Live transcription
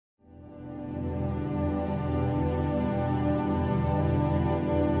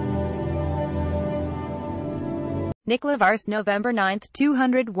LavarsNovember 9th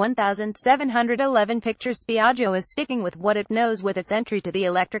 201,711 picturesPiaggo is sticking with what it knows with its entry to the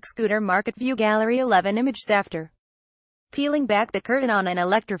electric scooter marketView Gallery 11 imagesAfter. Peeling back the curtain on an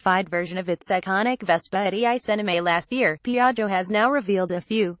electrified version of its iconic Vespa at Cinema last year, Piaggio has now revealed a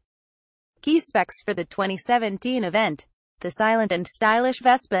few key specs for the 2017 event. The silent and stylish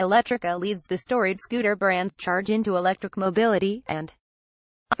Vespa Elettrica leads the storied scooter brand's charge into electric mobility, and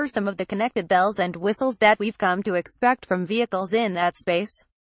offers some of the connected bells and whistles that we've come to expect from vehicles in that space.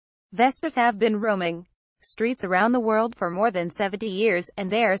 Vespas have been roaming streets around the world for more than 70 years, and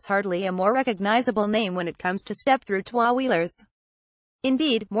there's hardly a more recognizable name when it comes to step-through two-wheelers.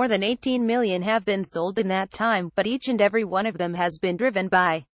 Indeed, more than 18 million have been sold in that time, but each and every one of them has been driven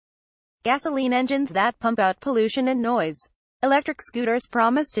by gasoline engines that pump out pollution and noise. Electric scooters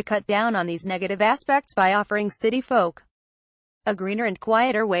promise to cut down on these negative aspects by offering city folk a greener and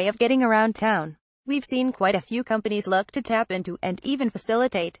quieter way of getting around town. We've seen quite a few companies look to tap into, and even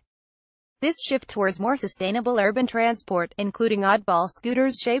facilitate, this shift towards more sustainable urban transport, including oddball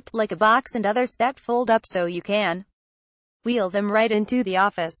scooters shaped like a box and others that fold up so you can wheel them right into the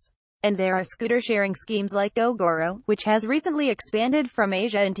office. And there are scooter sharing schemes like Gogoro, which has recently expanded from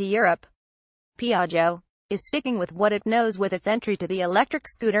Asia into Europe. Piaggio is sticking with what it knows with its entry to the electric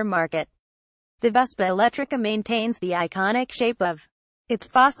scooter market. The Vespa Elettrica maintains the iconic shape of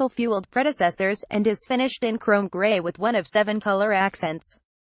its fossil-fueled predecessors, and is finished in chrome gray with one of 7 color accents.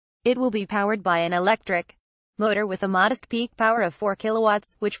 It will be powered by an electric motor with a modest peak power of 4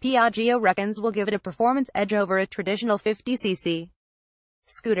 kilowatts, which Piaggio reckons will give it a performance edge over a traditional 50cc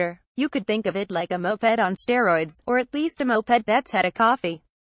scooter. You could think of it like a moped on steroids, or at least a moped that's had a coffee.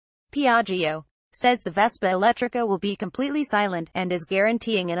 Piaggio says the Vespa Elettrica will be completely silent, and is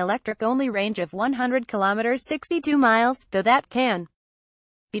guaranteeing an electric-only range of 100 kilometers 62 miles, though that can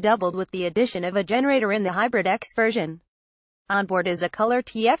be doubled with the addition of a generator in the Hybrid X version. On board is a color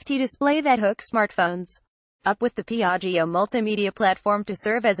TFT display that hooks smartphones up with the Piaggio multimedia platform to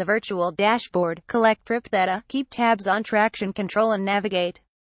serve as a virtual dashboard, collect trip data, keep tabs on traction control, and navigate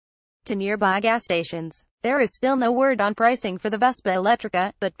to nearby gas stations. There is still no word on pricing for the Vespa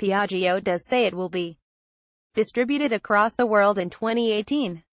Elettrica, but Piaggio does say it will be distributed across the world in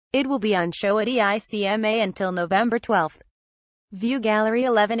 2018. It will be on show at EICMA until November 12th. View Gallery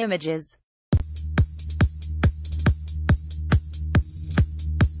 11 images.